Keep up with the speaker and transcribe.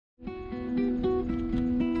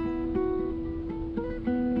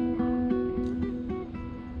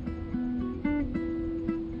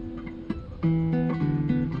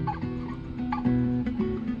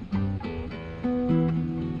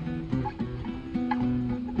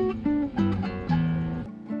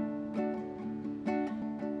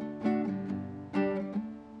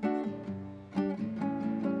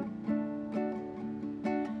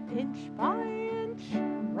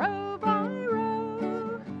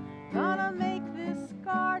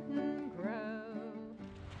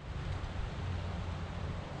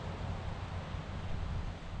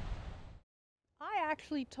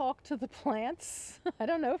actually talk to the plants. I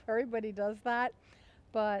don't know if everybody does that,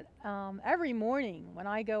 but every morning when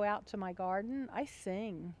I go out to my garden, I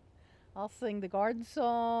sing. I'll sing the garden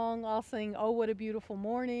song. I'll sing "Oh, What a Beautiful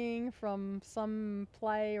Morning" from some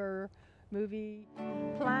play or movie.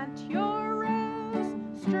 Plant your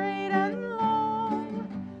rows straight and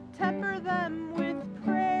long, temper them with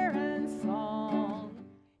prayer and song.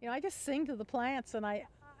 I just sing to the plants, and I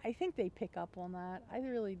think they pick up on that. I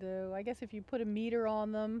really do. I guess if you put a meter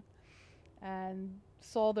on them and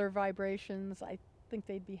saw their vibrations, I think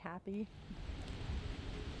they'd be happy.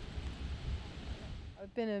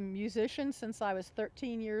 I've been a musician since I was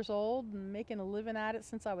 13 years old and making a living at it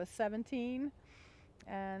since I was 17,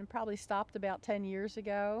 and probably stopped about 10 years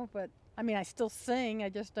ago. But I mean, I still sing, I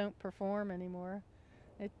just don't perform anymore.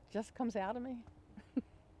 It just comes out of me.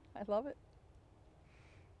 I love it.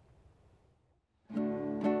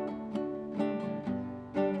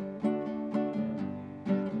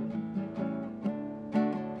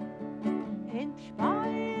 Inch by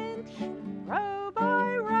inch, row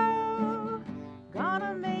by row,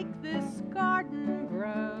 gonna make this garden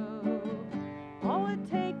grow. All it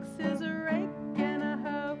takes is a rake and a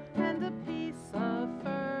hoe and a piece of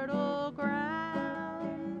fertile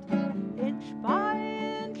ground. Inch by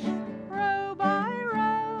inch, row by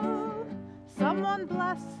row, someone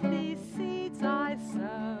bless these seeds I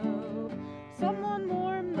sow. Someone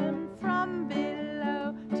warm them from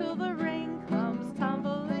below till the rain comes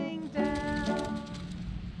tumbling down.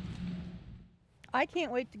 I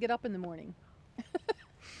can't wait to get up in the morning.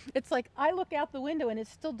 It's like I look out the window and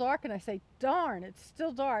it's still dark, and I say, darn, it's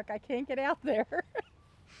still dark. I can't get out there.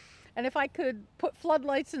 And if I could put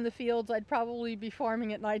floodlights in the fields, I'd probably be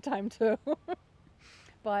farming at nighttime too.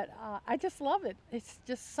 But I just love it. It's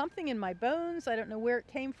just something in my bones. I don't know where it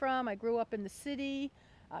came from. I grew up in the city,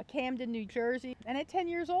 Camden, New Jersey. And at 10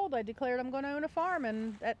 years old, I declared I'm going to own a farm.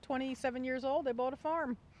 And at 27 years old, I bought a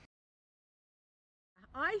farm.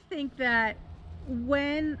 I think that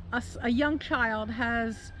when a young child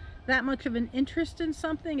has that much of an interest in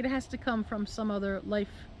something, it has to come from some other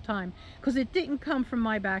lifetime, because it didn't come from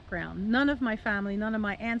my background. None of my family, none of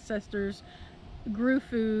my ancestors grew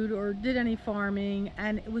food or did any farming,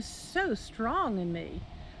 and it was so strong in me.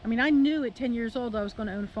 I mean, I knew at 10 years old I was going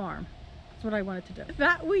to own a farm. That's what I wanted to do.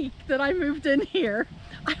 That week that I moved in here,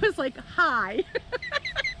 I was like high.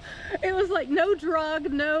 It was like no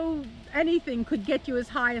drug, no anything could get you as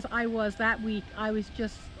high as I was that week. I was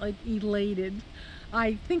just like elated.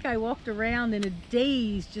 I think I walked around in a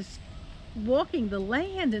daze, just walking the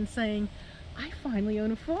land and saying, I finally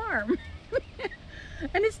own a farm.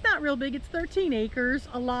 And it's not real big, it's 13 acres.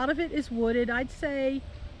 A lot of it is wooded. I'd say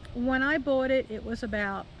when I bought it, it was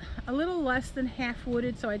about a little less than half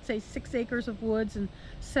wooded. So I'd say 6 acres of woods and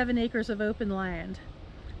 7 acres of open land.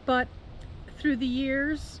 But through the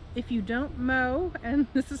years, if you don't mow, and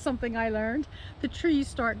this is something I learned, the trees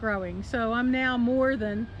start growing. So I'm now more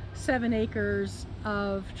than 7 acres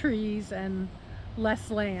of trees and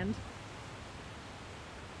less land.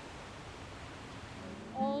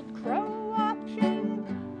 Old crow watching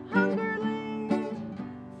hungrily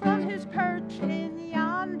from his perch in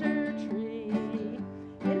yonder tree.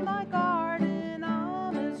 In my garden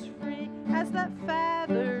I'm as free as that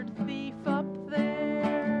feathered thief up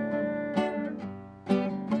there.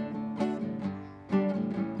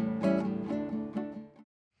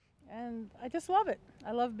 And I just love it.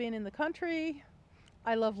 I love being in the country.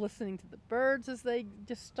 I love listening to the birds as they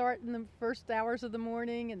just start in the first hours of the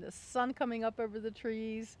morning and the sun coming up over the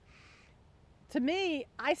trees. To me,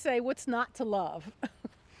 I say, what's not to love?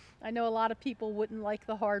 I know a lot of people wouldn't like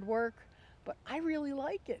the hard work, but I really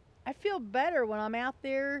like it. I feel better when I'm out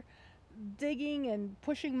there digging and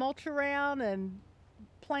pushing mulch around and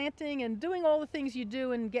planting and doing all the things you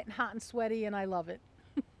do and getting hot and sweaty, and I love it.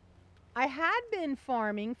 I had been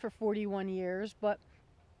farming for 41 years, but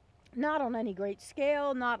not on any great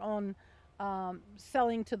scale, not on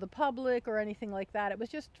selling to the public or anything like that. It was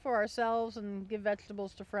just for ourselves and give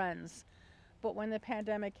vegetables to friends. But when the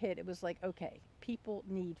pandemic hit, it was like, okay, people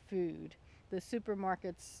need food. The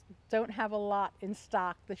supermarkets don't have a lot in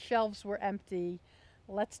stock. The shelves were empty.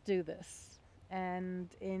 Let's do this. And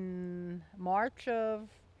in March of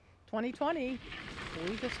 2020,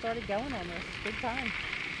 we just started going on this big time.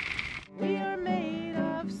 We are made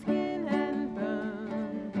of skin and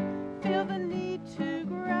bone. Feel the need to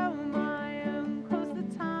grow my own, 'cause the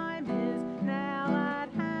time is now at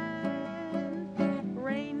hand.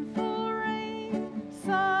 Rainful rain,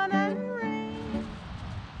 sun and rain.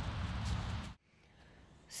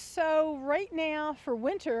 So right now for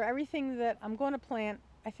winter, everything that I'm going to plant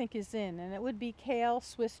I think is in, and it would be kale,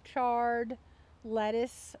 Swiss chard,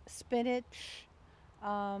 lettuce, spinach,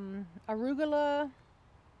 arugula,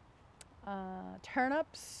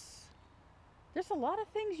 turnips. There's a lot of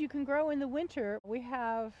things you can grow in the winter. We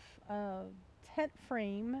have a tent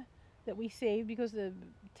frame that we saved because the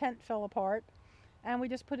tent fell apart, and we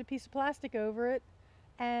just put a piece of plastic over it,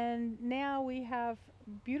 and now we have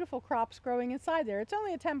beautiful crops growing inside there. It's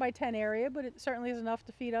only a 10 by 10 area, but it certainly is enough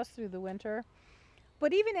to feed us through the winter.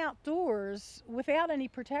 But even outdoors, without any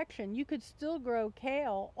protection, you could still grow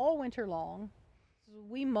kale all winter long.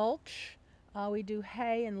 We mulch. We do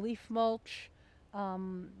hay and leaf mulch.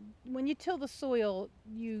 When you till the soil,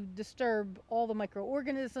 you disturb all the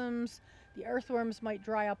microorganisms. The earthworms might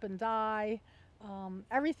dry up and die.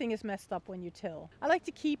 Everything is messed up when you till. I like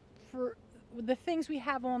to keep for the things we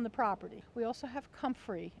have on the property. We also have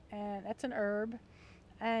comfrey, and that's an herb.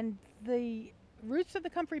 And the roots of the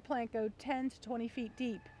comfrey plant go 10 to 20 feet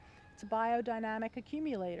deep. It's a biodynamic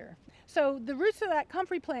accumulator. So the roots of that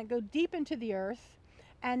comfrey plant go deep into the earth,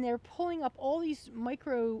 and they're pulling up all these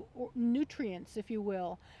micronutrients, if you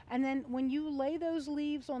will. And then when you lay those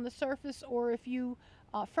leaves on the surface, or if you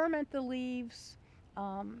ferment the leaves,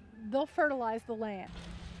 they'll fertilize the land.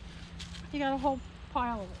 You got a whole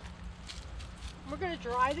pile of it. We're going to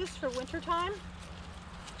dry this for winter time.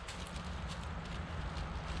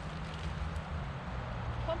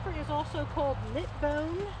 Comfrey is also called knit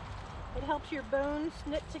bone. It helps your bones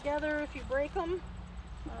knit together if you break them.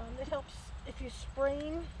 It helps if you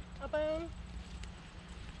sprain a bone.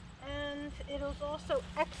 And it is also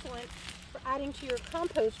excellent for adding to your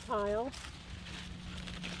compost pile.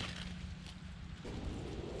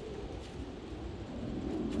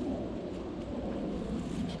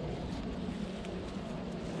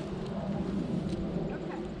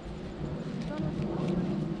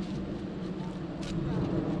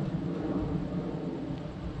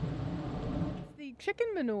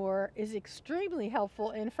 Chicken manure is extremely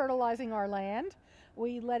helpful in fertilizing our land.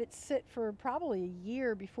 We let it sit for probably a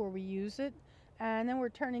year before we use it, and then we're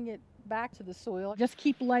turning it back to the soil. Just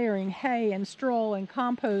keep layering hay and straw and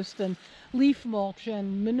compost and leaf mulch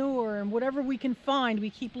and manure and whatever we can find.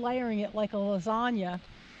 We keep layering it like a lasagna,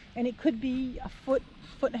 and it could be a foot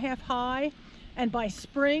and a half high. And by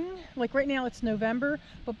spring, like right now it's November,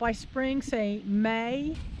 but by spring, say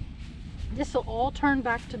May, this will all turn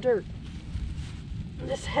back to dirt.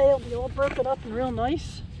 This hay will be all broken up and real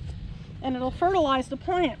nice, and it'll fertilize the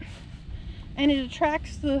plant, and it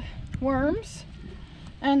attracts the worms,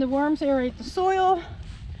 and the worms aerate the soil.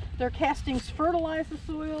 Their castings fertilize the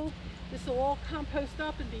soil. This will all compost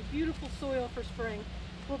up and be beautiful soil for spring.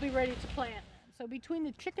 We'll be ready to plant. So between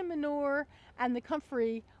the chicken manure and the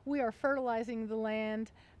comfrey, we are fertilizing the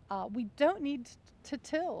land. We don't need to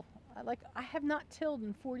till. I have not tilled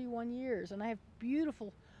in 41 years, and I have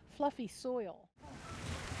beautiful fluffy soil.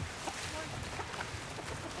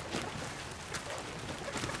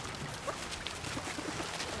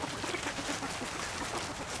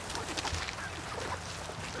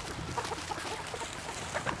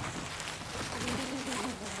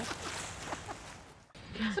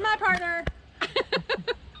 So my partner,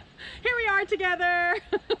 here we are together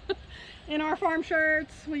in our farm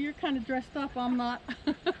shirts. Well, you're kind of dressed up, I'm not.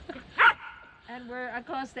 And we're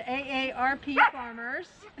across the AARP farmers,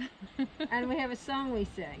 and we have a song we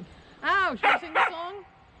sing. Oh, should we sing the song?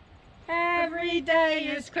 Every day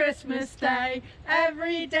is Christmas Day.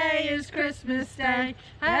 Every day is Christmas Day.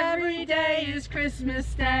 Every day is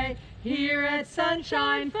Christmas Day here at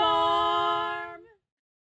Sunshine Farm.